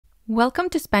Welcome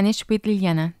to Spanish with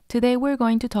Liliana. Today we're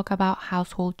going to talk about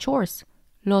household chores,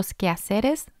 los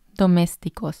quehaceres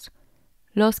domésticos.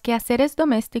 Los quehaceres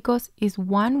domésticos is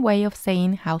one way of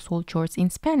saying household chores in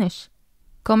Spanish.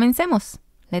 Comencemos.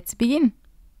 Let's begin.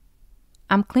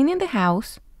 I'm cleaning the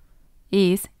house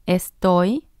is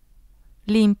estoy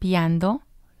limpiando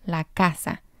la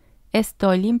casa.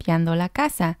 Estoy limpiando la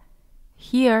casa.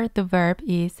 Here the verb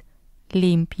is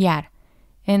limpiar.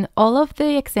 And all of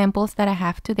the examples that I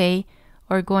have today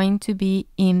are going to be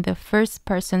in the first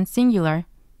person singular.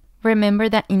 Remember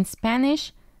that in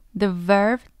Spanish, the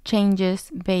verb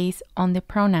changes based on the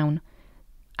pronoun.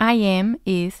 I am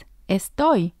is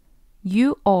estoy.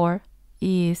 You are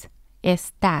is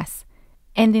estás.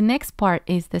 And the next part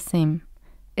is the same.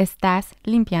 Estás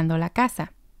limpiando la casa.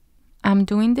 I'm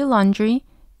doing the laundry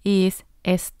is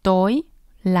estoy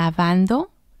lavando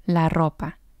la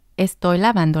ropa. Estoy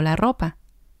lavando la ropa.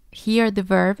 Here the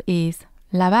verb is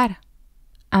lavar.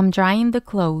 I'm drying the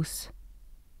clothes.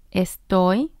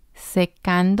 Estoy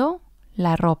secando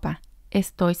la ropa.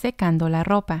 Estoy secando la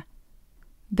ropa.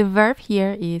 The verb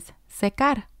here is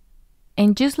secar.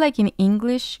 And just like in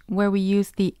English where we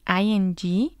use the ing,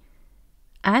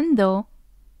 ando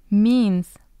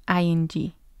means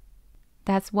ing.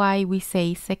 That's why we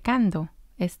say secando.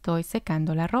 Estoy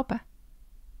secando la ropa.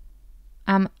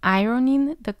 I'm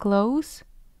ironing the clothes.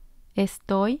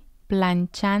 Estoy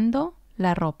planchando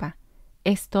la ropa.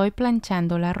 Estoy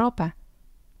planchando la ropa.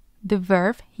 The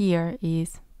verb here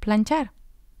is planchar.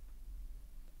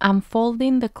 I'm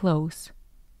folding the clothes.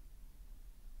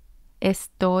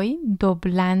 Estoy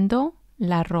doblando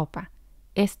la ropa.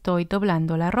 Estoy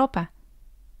doblando la ropa.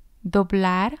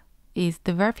 Doblar is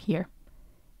the verb here.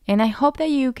 And I hope that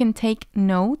you can take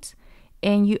notes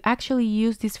and you actually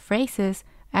use these phrases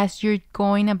as you're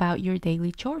going about your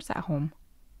daily chores at home.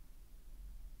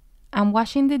 I'm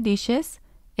washing the dishes.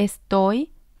 Estoy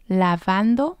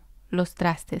lavando los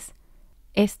trastes.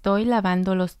 Estoy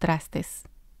lavando los trastes.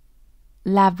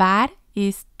 Lavar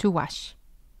is to wash.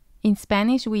 In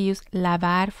Spanish, we use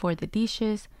lavar for the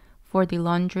dishes, for the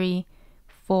laundry,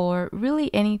 for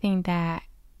really anything that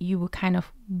you would kind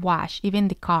of wash, even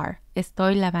the car.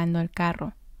 Estoy lavando el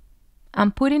carro.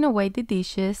 I'm putting away the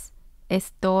dishes.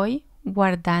 Estoy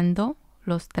guardando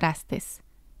los trastes.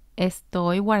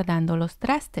 Estoy guardando los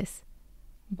trastes.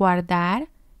 Guardar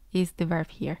is the verb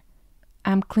here.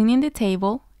 I'm cleaning the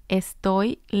table.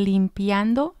 Estoy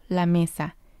limpiando la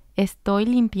mesa. Estoy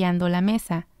limpiando la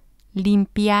mesa.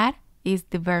 Limpiar is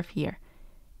the verb here.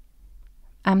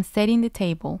 I'm setting the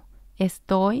table.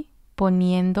 Estoy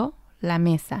poniendo la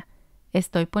mesa.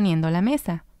 Estoy poniendo la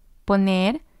mesa.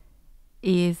 Poner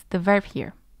is the verb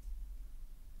here.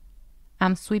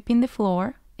 I'm sweeping the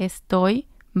floor. Estoy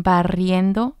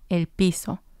barriendo el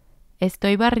piso.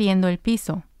 Estoy barriendo el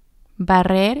piso.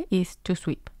 Barrer is to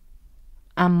sweep.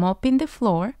 I'm mopping the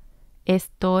floor.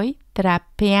 Estoy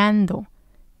trapeando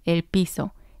el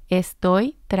piso.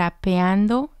 Estoy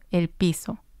trapeando el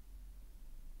piso.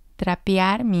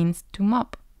 Trapear means to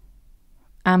mop.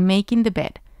 I'm making the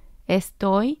bed.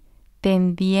 Estoy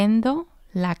tendiendo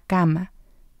la cama.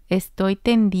 Estoy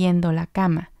tendiendo la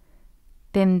cama.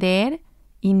 Tender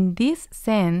in this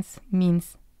sense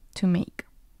means to make.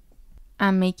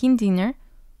 I'm making dinner.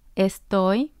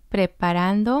 Estoy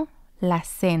preparando la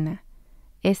cena.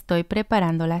 Estoy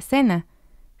preparando la cena.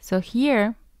 So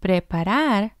here,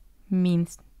 preparar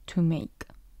means to make.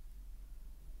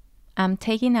 I'm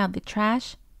taking out the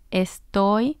trash.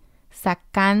 Estoy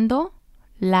sacando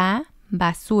la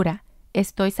basura.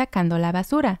 Estoy sacando la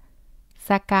basura.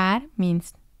 Sacar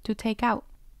means to take out.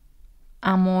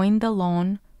 I'm mowing the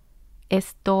lawn.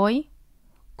 Estoy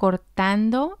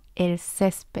cortando el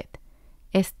césped.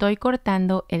 Estoy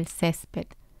cortando el césped.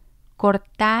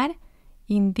 Cortar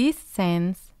in this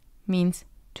sense means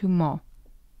to mow.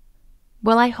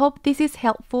 Well, I hope this is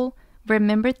helpful.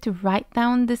 Remember to write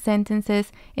down the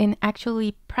sentences and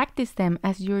actually practice them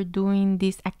as you're doing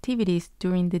these activities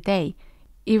during the day.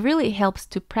 It really helps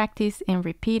to practice and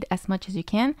repeat as much as you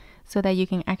can so that you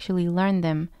can actually learn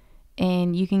them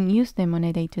and you can use them on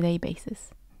a day-to-day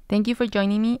basis. Thank you for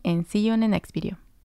joining me and see you in the next video.